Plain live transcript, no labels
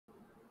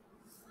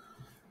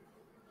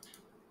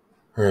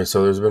All right,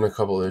 so there's been a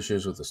couple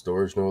issues with the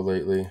Storj Node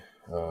lately.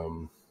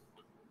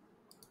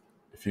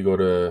 If you go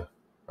to,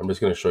 I'm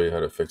just going to show you how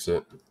to fix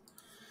it.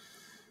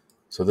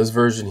 So this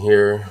version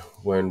here,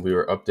 when we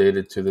were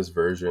updated to this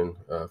version,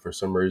 for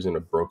some reason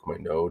it broke my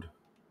node.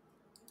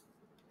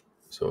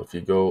 So if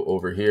you go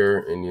over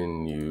here and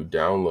then you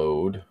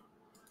download,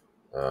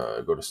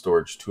 go to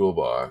Storage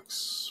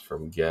Toolbox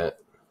from Get.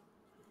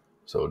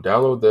 So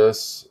download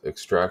this,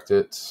 extract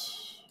it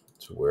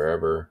to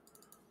wherever.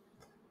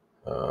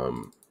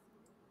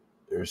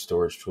 There's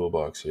Storage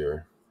Toolbox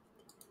here.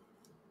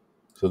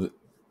 So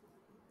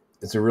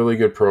it's a really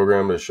good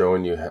program to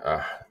showing you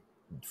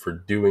for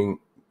doing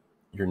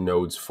your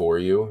nodes for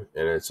you,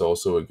 and it's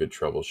also a good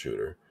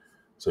troubleshooter.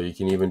 So you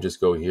can even just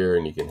go here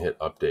and you can hit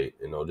update,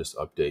 and it'll just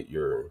update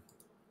your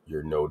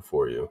node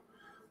for you.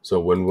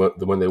 So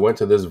when they went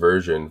to this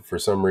version, for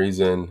some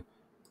reason,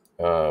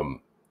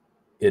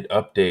 it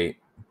update,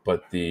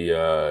 but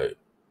it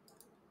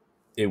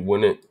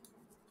wouldn't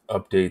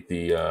update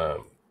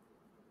the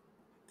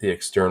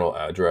external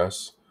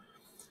address.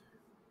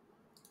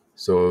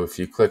 So if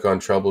you click on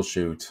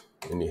troubleshoot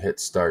and you hit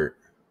start,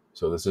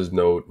 so this is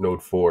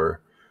node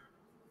 4.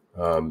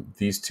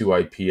 These two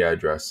IP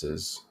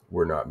addresses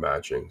were not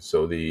matching.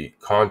 So the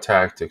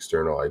contact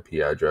external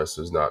IP address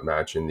is not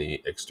matching the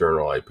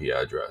external IP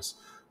address.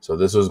 So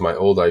this was my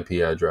old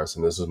IP address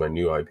and this is my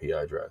new IP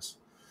address.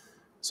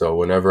 So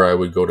whenever I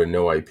would go to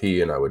no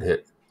IP and I would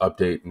hit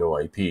update no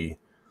IP,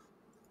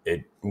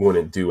 it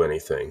wouldn't do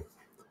anything.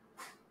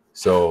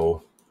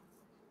 So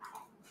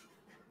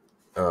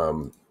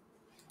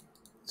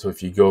so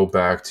if you go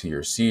back to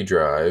your C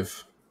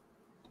drive,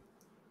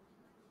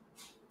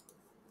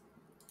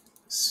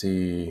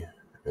 C,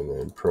 and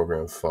then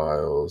program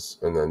files,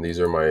 and then these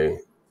are my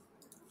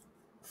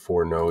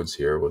 4 nodes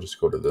here. We'll just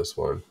go to this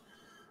one,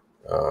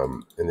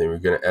 and then we're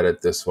going to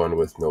edit this one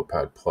with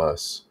Notepad+.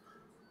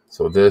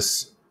 So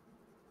this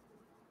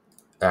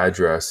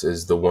address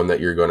is the one that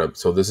you're going to,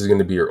 so this is going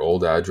to be your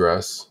old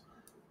address,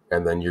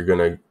 and then you're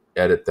going to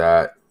edit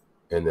that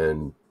and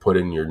then put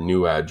in your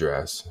new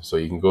address. So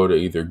you can go to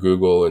either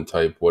Google and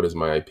type what is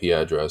my IP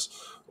address,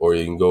 or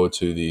you can go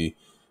to the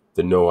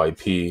no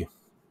IP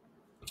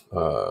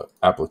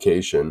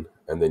application,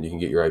 and then you can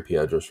get your IP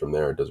address from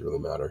there. It doesn't really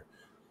matter.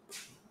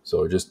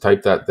 So just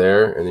type that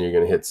there, and then you're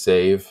going to hit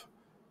save.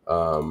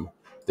 The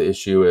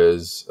issue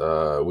is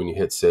when you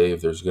hit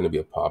save, there's going to be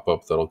a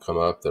pop-up that'll come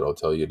up that'll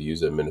tell you to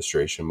use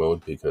administration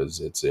mode because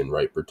it's in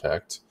write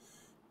protect.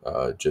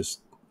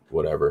 Just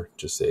whatever,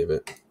 just save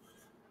it.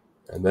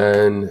 And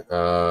then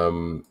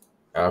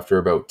after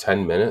about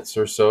 10 minutes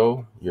or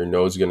so, your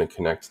node's going to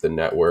connect to the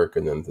network,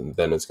 and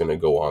then it's going to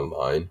go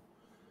online.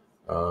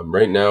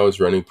 Right now it's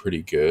running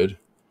pretty good.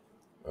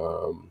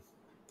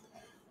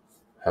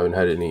 Haven't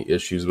had any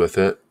issues with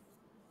it,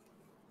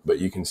 but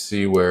you can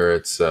see where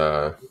it's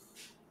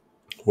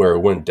where it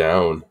went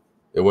down.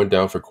 It went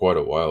down for quite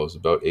a while. It was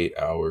about 8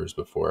 hours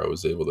before I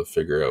was able to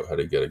figure out how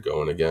to get it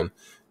going again.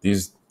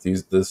 This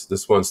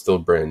one's still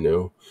brand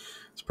new.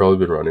 It's probably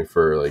been running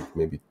for like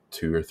maybe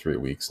 2 or 3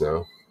 weeks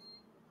now.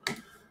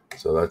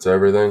 So that's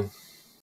everything.